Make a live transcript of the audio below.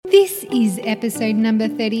is episode number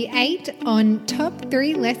 38 on Top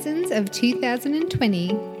 3 Lessons of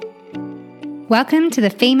 2020. Welcome to the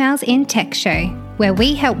Females in Tech Show, where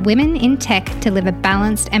we help women in tech to live a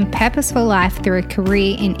balanced and purposeful life through a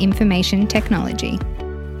career in information technology.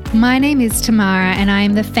 My name is Tamara and I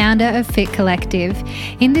am the founder of Fit Collective.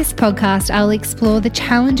 In this podcast, I'll explore the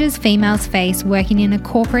challenges females face working in a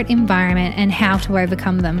corporate environment and how to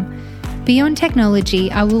overcome them. Beyond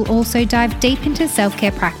technology, I will also dive deep into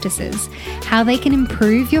self-care practices, how they can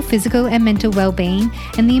improve your physical and mental well-being,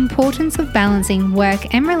 and the importance of balancing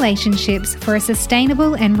work and relationships for a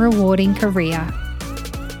sustainable and rewarding career.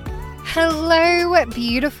 Hello,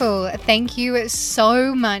 beautiful. Thank you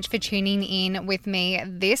so much for tuning in with me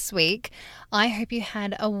this week. I hope you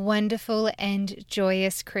had a wonderful and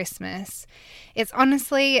joyous Christmas. It's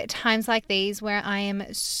honestly times like these where I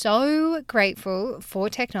am so grateful for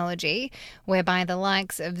technology, whereby the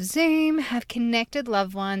likes of Zoom have connected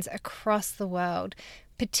loved ones across the world,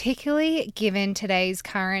 particularly given today's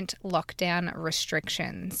current lockdown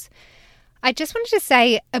restrictions. I just wanted to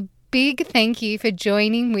say a big thank you for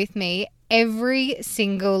joining with me every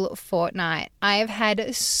single fortnight. I have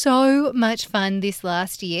had so much fun this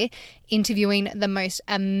last year interviewing the most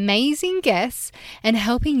amazing guests and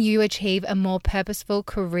helping you achieve a more purposeful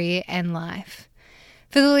career and life.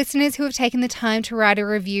 For the listeners who have taken the time to write a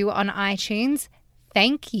review on iTunes,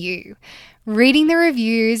 thank you. Reading the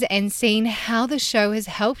reviews and seeing how the show has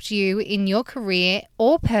helped you in your career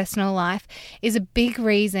or personal life is a big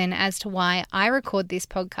reason as to why I record this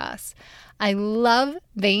podcast. I love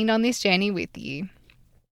being on this journey with you.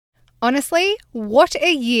 Honestly, what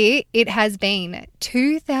a year it has been.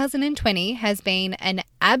 2020 has been an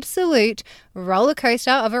absolute roller coaster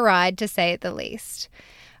of a ride, to say it the least.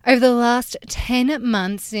 Over the last 10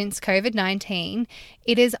 months since COVID-19,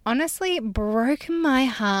 it has honestly broken my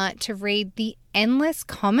heart to read the endless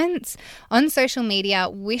comments on social media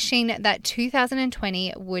wishing that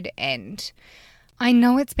 2020 would end. I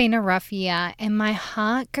know it's been a rough year, and my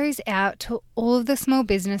heart goes out to all of the small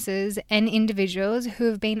businesses and individuals who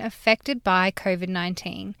have been affected by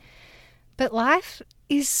COVID-19. But life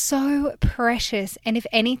is so precious, and if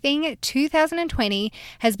anything, 2020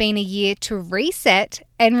 has been a year to reset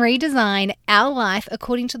and redesign our life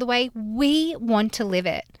according to the way we want to live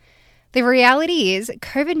it. The reality is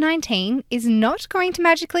COVID-19 is not going to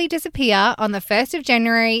magically disappear on the 1st of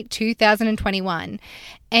January 2021,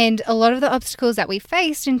 and a lot of the obstacles that we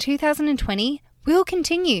faced in 2020 will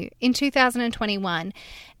continue in 2021.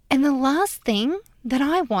 And the last thing that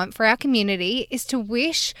I want for our community is to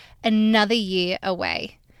wish another year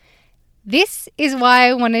away. This is why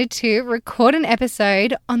I wanted to record an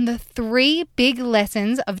episode on the 3 big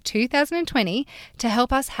lessons of 2020 to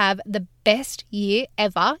help us have the best year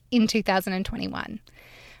ever in 2021.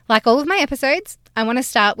 Like all of my episodes, I want to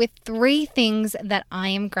start with 3 things that I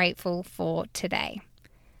am grateful for today.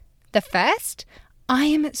 The first, I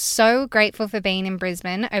am so grateful for being in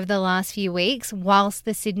Brisbane over the last few weeks whilst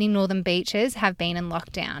the Sydney Northern Beaches have been in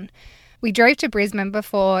lockdown. We drove to Brisbane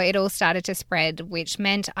before it all started to spread, which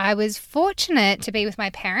meant I was fortunate to be with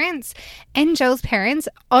my parents and Joel's parents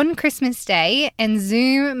on Christmas Day and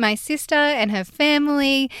Zoom my sister and her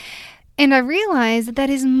family. And I realised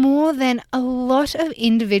that is more than a lot of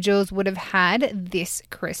individuals would have had this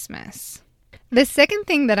Christmas. The second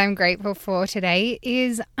thing that I'm grateful for today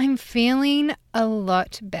is I'm feeling a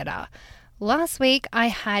lot better. Last week, I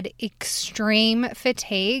had extreme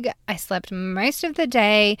fatigue. I slept most of the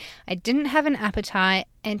day. I didn't have an appetite.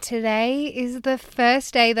 And today is the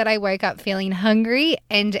first day that I woke up feeling hungry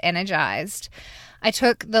and energized. I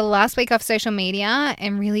took the last week off social media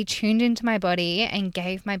and really tuned into my body and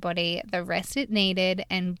gave my body the rest it needed.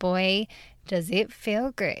 And boy, does it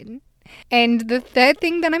feel good. And the third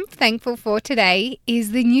thing that I'm thankful for today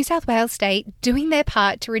is the New South Wales state doing their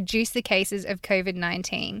part to reduce the cases of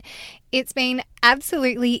COVID-19. It's been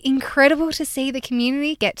absolutely incredible to see the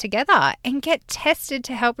community get together and get tested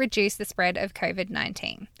to help reduce the spread of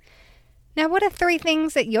COVID-19. Now, what are 3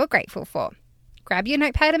 things that you're grateful for? Grab your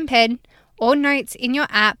notepad and pen or notes in your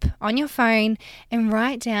app on your phone and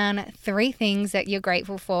write down 3 things that you're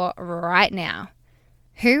grateful for right now.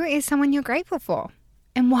 Who is someone you're grateful for?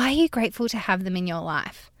 And why are you grateful to have them in your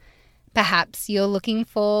life? Perhaps you're looking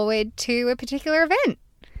forward to a particular event.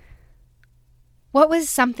 What was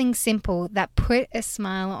something simple that put a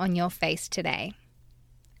smile on your face today?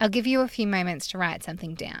 I'll give you a few moments to write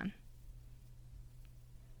something down.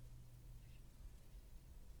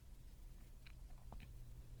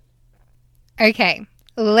 Okay,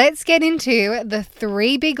 let's get into the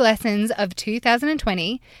 3 big lessons of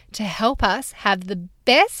 2020 to help us have the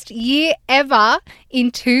best year ever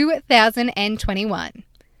in 2021.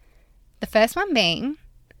 The first one being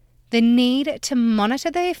the need to monitor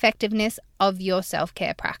the effectiveness of your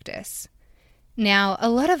self-care practice. Now, a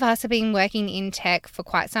lot of us have been working in tech for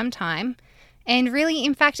quite some time, and really,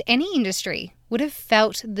 in fact, any industry would have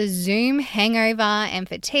felt the Zoom hangover and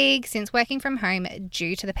fatigue since working from home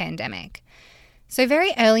due to the pandemic. So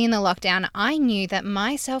very early in the lockdown, I knew that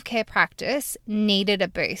my self-care practice needed a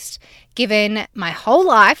boost, given my whole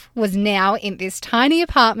life was now in this tiny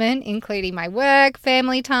apartment, including my work,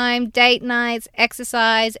 family time, date nights,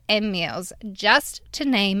 exercise, and meals, just to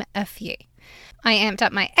name a few. I amped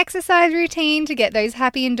up my exercise routine to get those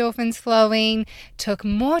happy endorphins flowing, took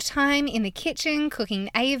more time in the kitchen cooking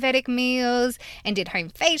Ayurvedic meals, and did home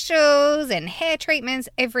facials and hair treatments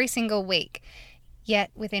every single week.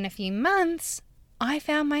 Yet within a few months, I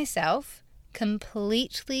found myself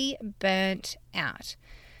completely burnt out.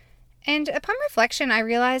 And upon reflection, I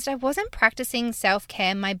realized I wasn't practicing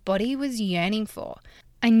self-care my body was yearning for.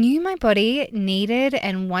 I knew my body needed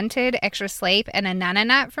and wanted extra sleep and a nana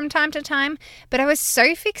nap from time to time, but I was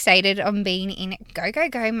so fixated on being in go, go,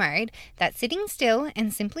 go mode that sitting still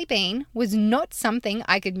and simply being was not something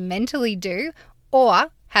I could mentally do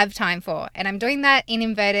or have time for. And I'm doing that in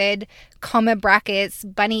inverted comma brackets,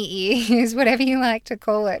 bunny ears, whatever you like to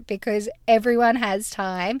call it, because everyone has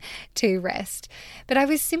time to rest. But I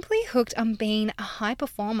was simply hooked on being a high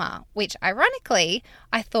performer, which ironically,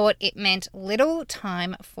 I thought it meant little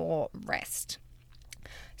time for rest.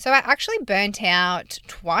 So I actually burnt out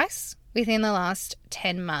twice within the last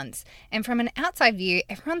 10 months. And from an outside view,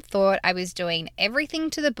 everyone thought I was doing everything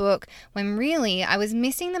to the book when really I was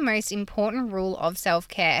missing the most important rule of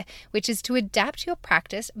self-care, which is to adapt your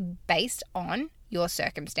practice based on your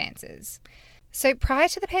circumstances. So prior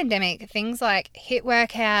to the pandemic, things like HIIT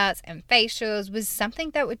workouts and facials was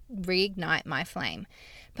something that would reignite my flame.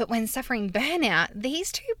 But when suffering burnout,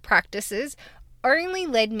 these two practices only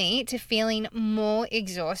led me to feeling more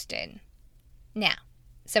exhausted. Now,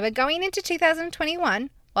 so we're going into 2021.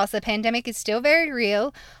 Whilst the pandemic is still very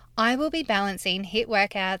real, I will be balancing HIIT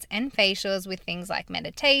workouts and facials with things like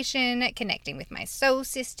meditation, connecting with my soul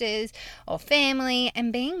sisters or family,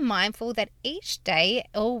 and being mindful that each day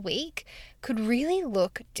or week could really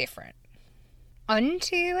look different. On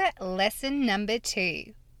to lesson number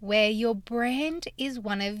 2, where your brand is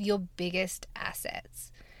one of your biggest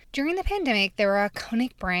assets. During the pandemic, there were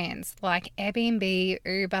iconic brands like Airbnb,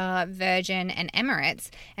 Uber, Virgin, and Emirates,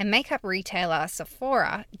 and makeup retailer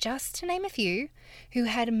Sephora, just to name a few, who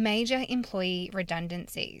had major employee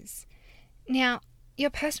redundancies. Now, your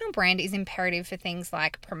personal brand is imperative for things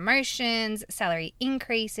like promotions, salary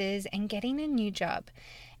increases, and getting a new job,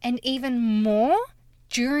 and even more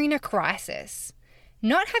during a crisis.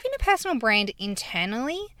 Not having a personal brand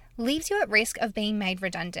internally leaves you at risk of being made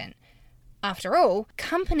redundant. After all,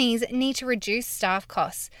 companies need to reduce staff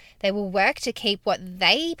costs. They will work to keep what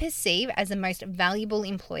they perceive as the most valuable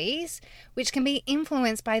employees, which can be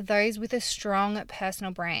influenced by those with a strong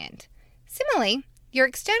personal brand. Similarly, your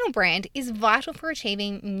external brand is vital for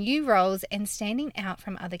achieving new roles and standing out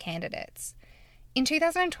from other candidates. In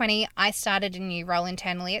 2020, I started a new role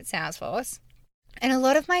internally at Salesforce, and a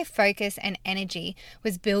lot of my focus and energy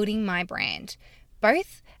was building my brand,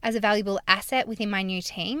 both as a valuable asset within my new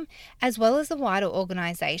team, as well as the wider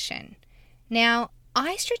organization. Now,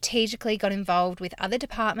 I strategically got involved with other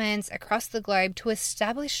departments across the globe to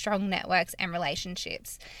establish strong networks and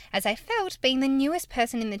relationships, as I felt being the newest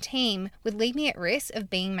person in the team would leave me at risk of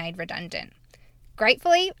being made redundant.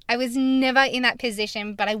 Gratefully, I was never in that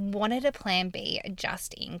position, but I wanted a plan B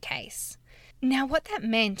just in case. Now, what that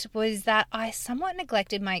meant was that I somewhat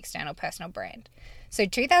neglected my external personal brand. So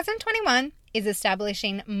 2021 is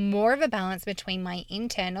establishing more of a balance between my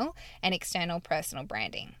internal and external personal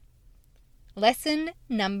branding. Lesson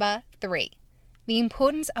number 3, the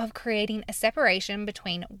importance of creating a separation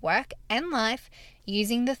between work and life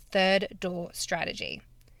using the third door strategy.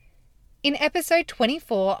 In episode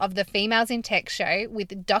 24 of the Females in Tech show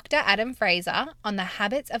with Dr. Adam Fraser on the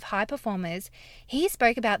habits of high performers, he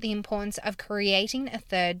spoke about the importance of creating a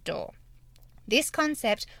third door. This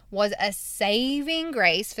concept was a saving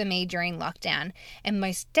grace for me during lockdown, and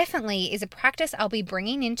most definitely is a practice I'll be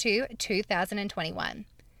bringing into 2021.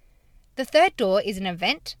 The third door is an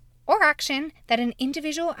event or action that an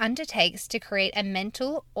individual undertakes to create a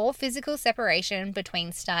mental or physical separation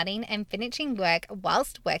between starting and finishing work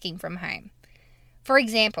whilst working from home. For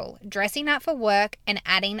example, dressing up for work and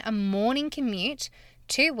adding a morning commute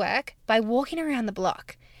to work by walking around the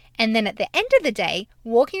block. And then at the end of the day,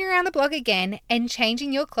 walking around the block again and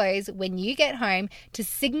changing your clothes when you get home to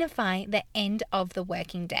signify the end of the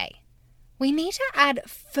working day. We need to add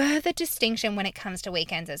further distinction when it comes to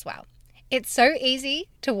weekends as well. It's so easy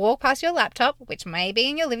to walk past your laptop, which may be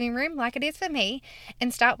in your living room like it is for me,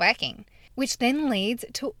 and start working, which then leads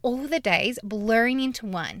to all the days blurring into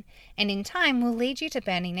one, and in time will lead you to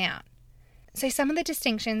burning out. So some of the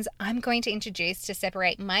distinctions I'm going to introduce to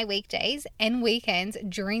separate my weekdays and weekends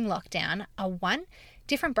during lockdown are 1,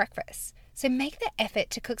 different breakfasts. So make the effort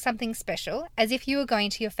to cook something special as if you were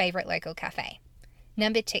going to your favorite local cafe.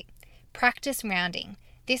 Number 2, practice rounding.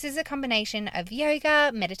 This is a combination of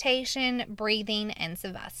yoga, meditation, breathing, and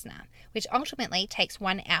savasana, which ultimately takes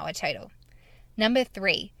 1 hour total. Number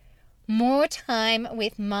 3, more time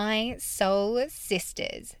with my soul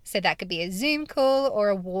sisters. So that could be a Zoom call or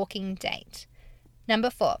a walking date.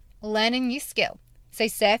 Number 4, learn a new skill. So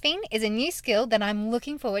surfing is a new skill that I'm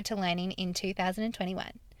looking forward to learning in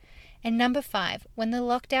 2021. And number 5, when the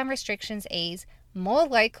lockdown restrictions ease, more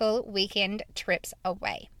local weekend trips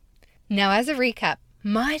away. Now, as a recap,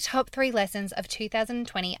 my top 3 lessons of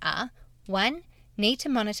 2020 are 1, need to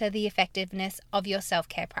monitor the effectiveness of your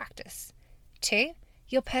self-care practice. 2,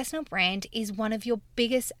 your personal brand is one of your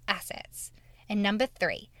biggest assets. And number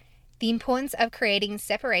 3, the importance of creating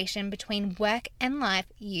separation between work and life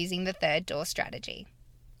using the third door strategy.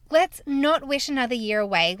 Let's not wish another year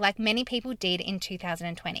away like many people did in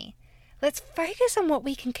 2020. Let's focus on what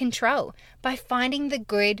we can control by finding the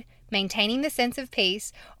good, maintaining the sense of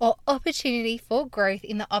peace, or opportunity for growth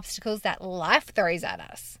in the obstacles that life throws at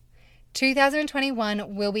us.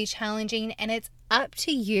 2021 will be challenging, and it's up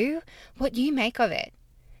to you what you make of it.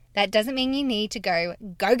 That doesn't mean you need to go,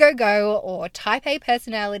 or type A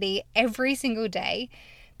personality every single day,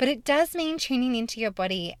 but it does mean tuning into your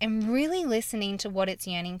body and really listening to what it's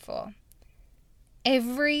yearning for.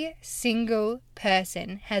 Every single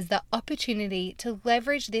person has the opportunity to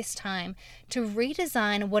leverage this time to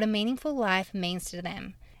redesign what a meaningful life means to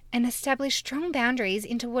them and establish strong boundaries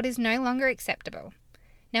into what is no longer acceptable.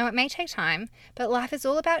 Now, it may take time, but life is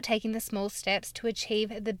all about taking the small steps to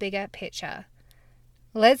achieve the bigger picture.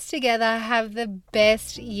 Let's together have the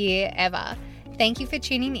best year ever. Thank you for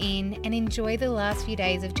tuning in and enjoy the last few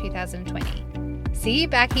days of 2020. See you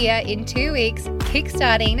back here in 2 weeks,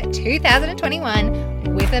 kickstarting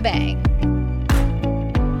 2021 with a bang.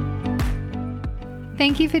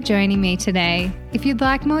 Thank you for joining me today. If you'd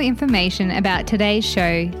like more information about today's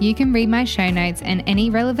show, you can read my show notes and any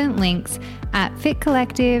relevant links at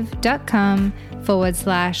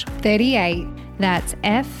fitcollective.com/38. That's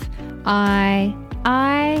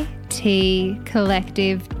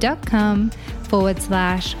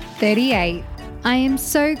FITcollective.com/38. I am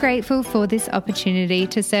so grateful for this opportunity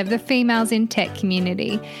to serve the females in tech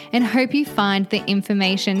community and hope you find the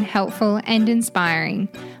information helpful and inspiring.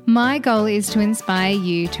 My goal is to inspire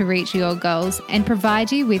you to reach your goals and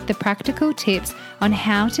provide you with the practical tips on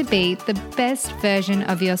how to be the best version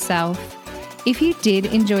of yourself. If you did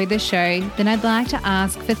enjoy the show, then I'd like to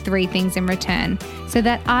ask for 3 things in return so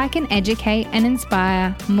that I can educate and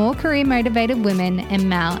inspire more career-motivated women and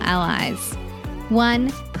male allies. 1,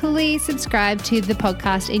 please subscribe to the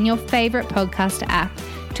podcast in your favorite podcast app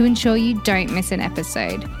to ensure you don't miss an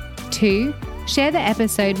episode. 2, share the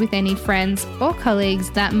episode with any friends or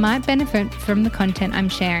colleagues that might benefit from the content I'm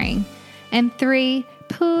sharing. And 3,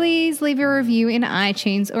 please leave a review in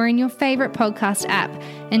iTunes or in your favorite podcast app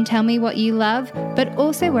and tell me what you love, but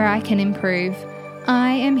also where I can improve.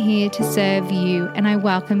 I am here to serve you and I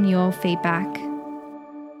welcome your feedback.